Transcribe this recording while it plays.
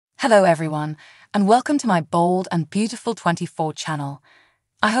Hello everyone, and welcome to my Bold and Beautiful 24 channel.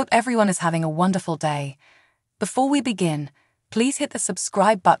 I hope everyone is having a wonderful day. Before we begin, please hit the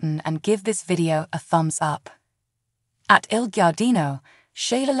subscribe button and give this video a thumbs up. At Il Giardino,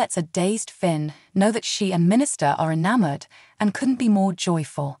 Sheila lets a dazed Finn know that she and Minister are enamored and couldn't be more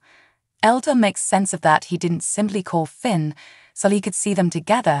joyful. Elder makes sense of that. He didn't simply call Finn so he could see them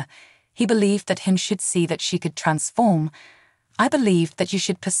together. He believed that HINN should see that she could transform. I believed that you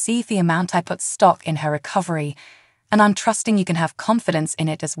should perceive the amount I put stock in her recovery, and I'm trusting you can have confidence in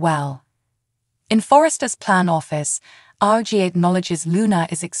it as well. In Forrester's plan office, RG acknowledges Luna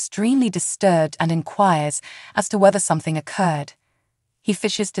is extremely disturbed and inquires as to whether something occurred. He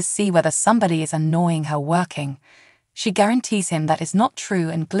fishes to see whether somebody is annoying her working. She guarantees him that is not true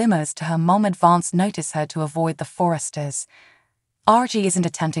and glimmers to her mom advance notice her to avoid the Forresters. RG isn't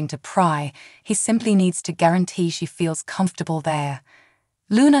attempting to pry, he simply needs to guarantee she feels comfortable there.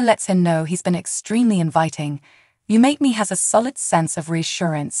 Luna lets him know he's been extremely inviting. "You make me" has a solid sense of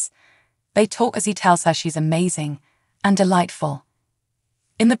reassurance. They talk as he tells her she's amazing and delightful.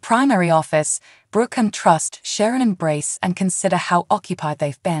 In the primary office, Brooke and Trust share an embrace and consider how occupied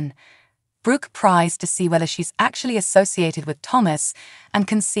they've been. Brooke pries to see whether she's actually associated with Thomas and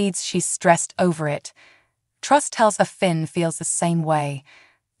concedes she's stressed over it. Trust tells her Finn feels the same way.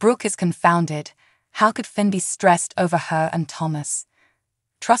 Brooke is confounded. How could Finn be stressed over her and Thomas?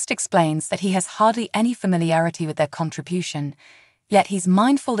 Trust explains that he has hardly any familiarity with their contribution, yet he's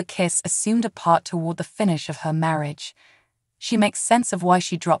mindful the kiss assumed a part toward the finish of her marriage. She makes sense of why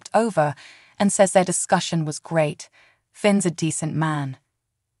she dropped over and says their discussion was great. Finn's a decent man.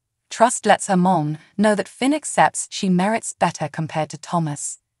 Trust lets her mom know that Finn accepts she merits better compared to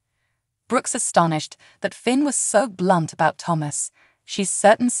Thomas. Brooke's astonished that Finn was so blunt about Thomas. She's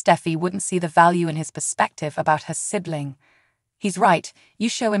certain Steffi wouldn't see the value in his perspective about her sibling. He's right, you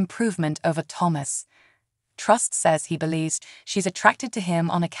show improvement over Thomas. Trust says he believes she's attracted to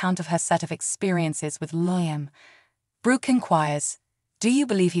him on account of her set of experiences with Liam. Brooke inquires, "Do you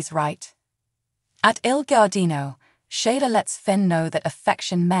believe he's right?" At Il Giardino, Sheila lets Finn know that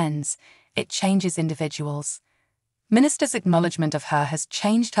affection mends, it changes individuals. Minister's acknowledgement of her has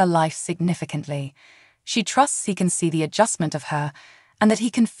changed her life significantly. She trusts he can see the adjustment of her and that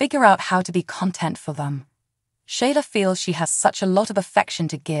he can figure out how to be content for them. Sheila feels she has such a lot of affection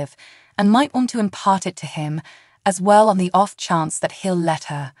to give and might want to impart it to him as well on the off chance that he'll let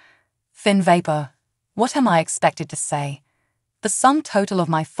her. Finn vapor. What am I expected to say? The sum total of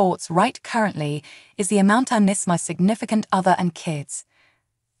my thoughts right currently is the amount I miss my significant other and kids.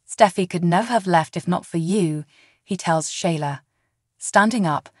 Steffi could never have left if not for you, he tells Sheila. Standing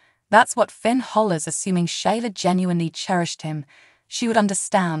up, that's what Finn hollers, assuming Sheila genuinely cherished him. She would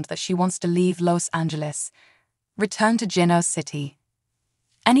understand that she wants to leave Los Angeles. Return to Gino City.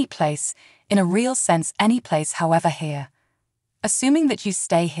 Any place, in a real sense any place, however here. Assuming that you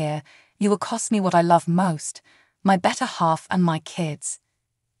stay here, you will cost me what I love most, my better half and my kids.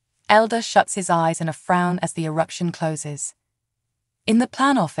 Elder shuts his eyes in a frown as the eruption closes. In the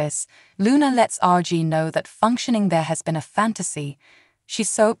plan office, Luna lets RG know that functioning there has been a fantasy. She's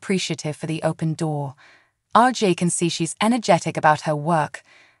so appreciative for the open door. RG can see she's energetic about her work.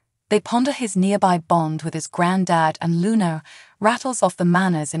 They ponder his nearby bond with his granddad, and Luna rattles off the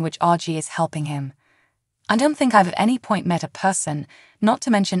manners in which RG is helping him. "I don't think I've at any point met a person, not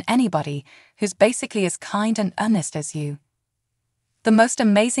to mention anybody, who's basically as kind and earnest as you. The most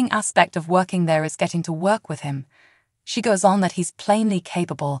amazing aspect of working there is getting to work with him." She goes on that he's plainly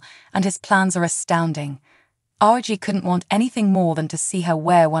capable and his plans are astounding. RG couldn't want anything more than to see her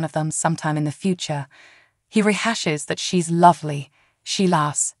wear one of them sometime in the future. He rehashes that she's lovely. She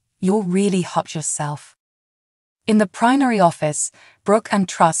laughs. "You're really hot yourself." In the primary office, Brooke and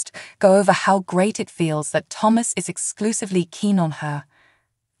Trust go over how great it feels that Thomas is exclusively keen on her.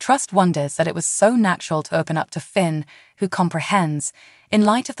 Trust wonders that it was so natural to open up to Finn, who comprehends, in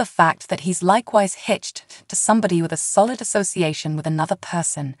light of the fact that he's likewise hitched to somebody with a solid association with another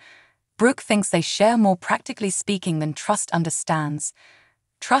person. Brooke thinks they share more, practically speaking, than Trust understands.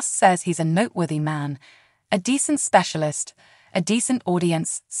 Trust says he's a noteworthy man, a decent specialist, a decent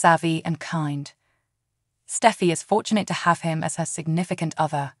audience, savvy and kind. Steffi is fortunate to have him as her significant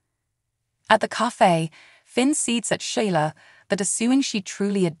other. At the cafe, Finn seeds at Sheila that assuming she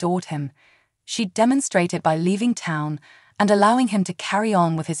truly adored him, she'd demonstrate it by leaving town and allowing him to carry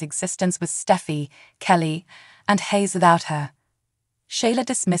on with his existence with Steffi, Kelly, and Hayes without her. Sheila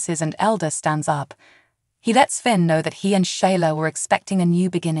dismisses and Elder stands up. He lets Finn know that he and Sheila were expecting a new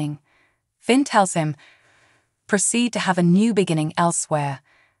beginning. Finn tells him, "Proceed to have a new beginning elsewhere."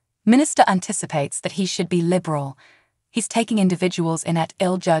 Minister anticipates that he should be liberal. He's taking individuals in at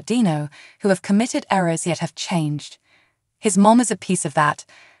Il Giardino who have committed errors yet have changed. His mom is a piece of that.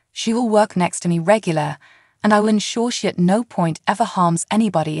 She will work next to me regular, and I will ensure she at no point ever harms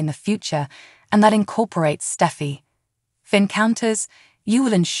anybody in the future, and that incorporates Steffi. Finn counters, you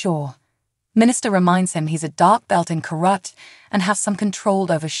will ensure. Minister reminds him he's a dark belt in karate and has some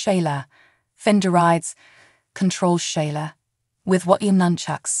control over Sheila. Finn derides, control Sheila? With what you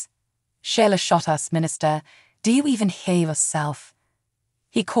nunchucks? Sheila shot us, Minister. Do you even hear yourself?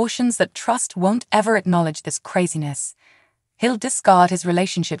 He cautions that Trust won't ever acknowledge this craziness. He'll discard his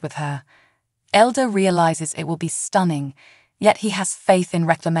relationship with her. Elder realizes it will be stunning, yet he has faith in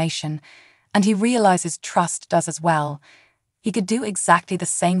reclamation, and he realizes Trust does as well. He could do exactly the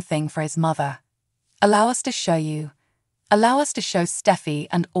same thing for his mother. Allow us to show you. Allow us to show Steffi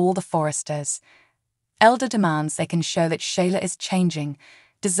and all the Foresters. Elder demands they can show that Sheila is changing,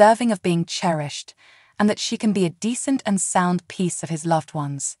 deserving of being cherished, and that she can be a decent and sound piece of his loved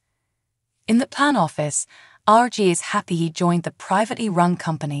ones. In the plan office, RG is happy he joined the privately run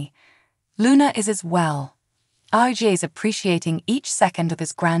company. Luna is as well. RG is appreciating each second of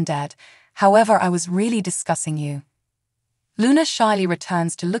his granddad. However, I was really discussing you. Luna shyly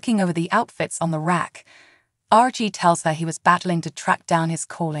returns to looking over the outfits on the rack. RG tells her he was battling to track down his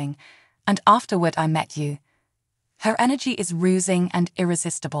calling, and afterward I met you. Her energy is rusing and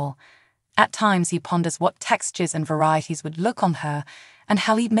irresistible. At times he ponders what textures and varieties would look on her, and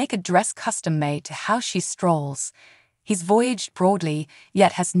how he'd make a dress custom-made to how she strolls. He's voyaged broadly,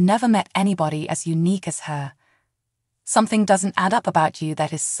 yet has never met anybody as unique as her. Something doesn't add up about you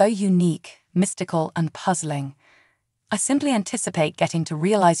that is so unique, mystical, and puzzling. I simply anticipate getting to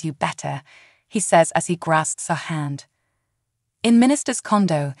realize you better, he says as he grasps her hand. In Minister's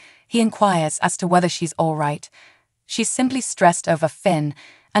condo, he inquires as to whether she's all right. She's simply stressed over Finn,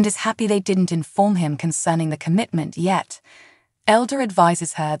 and is happy they didn't inform him concerning the commitment yet. Elder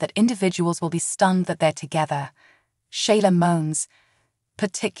advises her that individuals will be stunned that they're together. Sheila moans,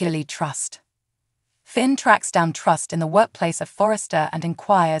 particularly Trust. Finn tracks down Trust in the workplace of Forrester and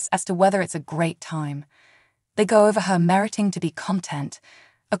inquires as to whether it's a great time. They go over her meriting to be content.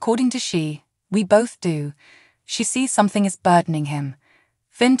 According to she, we both do. She sees something is burdening him.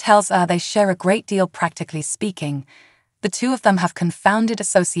 Finn tells her they share a great deal practically speaking. The two of them have confounded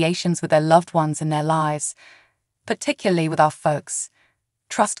associations with their loved ones in their lives, particularly with our folks.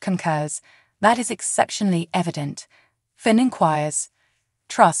 Trust concurs. That is exceptionally evident. Finn inquires,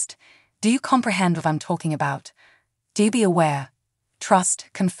 Trust, do you comprehend what I'm talking about? Do you be aware? Trust,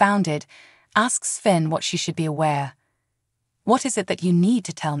 confounded, asks Finn what she should be aware. What is it that you need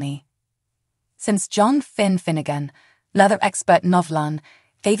to tell me? Since John Finn Finnegan, leather expert Novlan,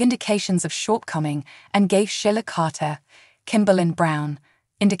 gave indications of shortcoming and gave Sheila Carter, Kimberlyn Brown,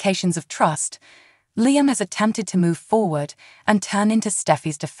 indications of trust, Liam has attempted to move forward and turn into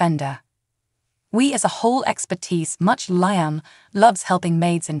Steffi's defender. We as a whole expertise, much Liam, loves helping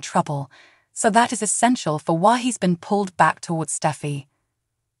maids in trouble, so that is essential for why he's been pulled back towards Steffi.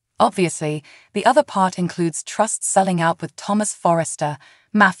 Obviously, the other part includes Trust selling out with Thomas Forrester,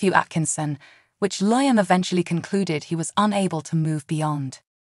 Matthew Atkinson, which Liam eventually concluded he was unable to move beyond.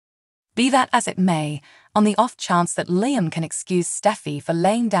 Be that as it may, on the off chance that Liam can excuse Steffi for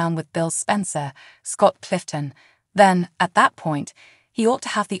laying down with Bill Spencer, Scott Clifton, then, at that point, he ought to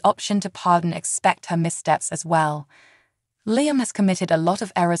have the option to pardon expect her missteps as well. Liam has committed a lot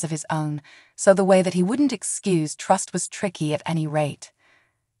of errors of his own, so the way that he wouldn't excuse Trust was tricky at any rate.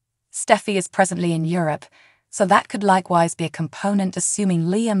 Steffi is presently in Europe, so that could likewise be a component assuming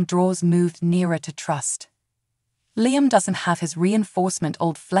Liam draws moved nearer to Trust. Liam doesn't have his reinforcement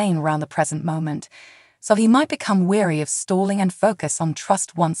old flame around the present moment, so he might become weary of stalling and focus on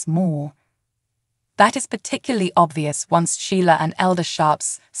Trust once more. That is particularly obvious once Sheila and Elder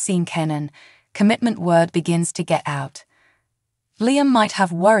Sharp's scene canon commitment word begins to get out. Liam might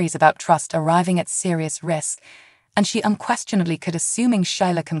have worries about Trust arriving at serious risk, and she unquestionably could, assuming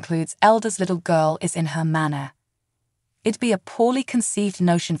Sheila concludes Elder's little girl is in her manor. It'd be a poorly conceived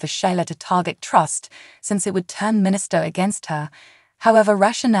notion for Sheila to target Trust, since it would turn Minister against her. However,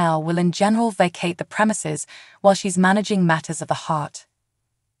 rationale will in general vacate the premises while she's managing matters of the heart.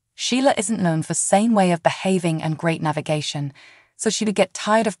 Sheila isn't known for sane way of behaving and great navigation, so she would get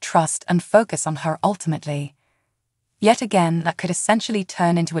tired of Trust and focus on her ultimately. Yet again, that could essentially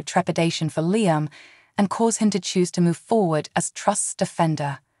turn into a trepidation for Liam and cause him to choose to move forward as Trust's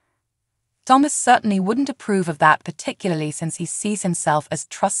defender. Thomas certainly wouldn't approve of that, particularly since he sees himself as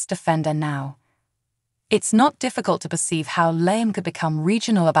Trust's defender now. It's not difficult to perceive how Liam could become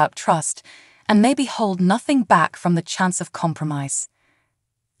regional about Trust and maybe hold nothing back from the chance of compromise.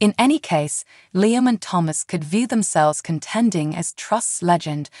 In any case, Liam and Thomas could view themselves contending as Trust's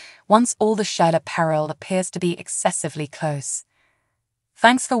legend once all the shared apparel appears to be excessively close.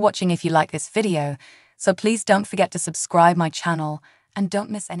 Thanks for watching. If you like this video, so please don't forget to subscribe my channel and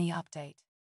don't miss any update.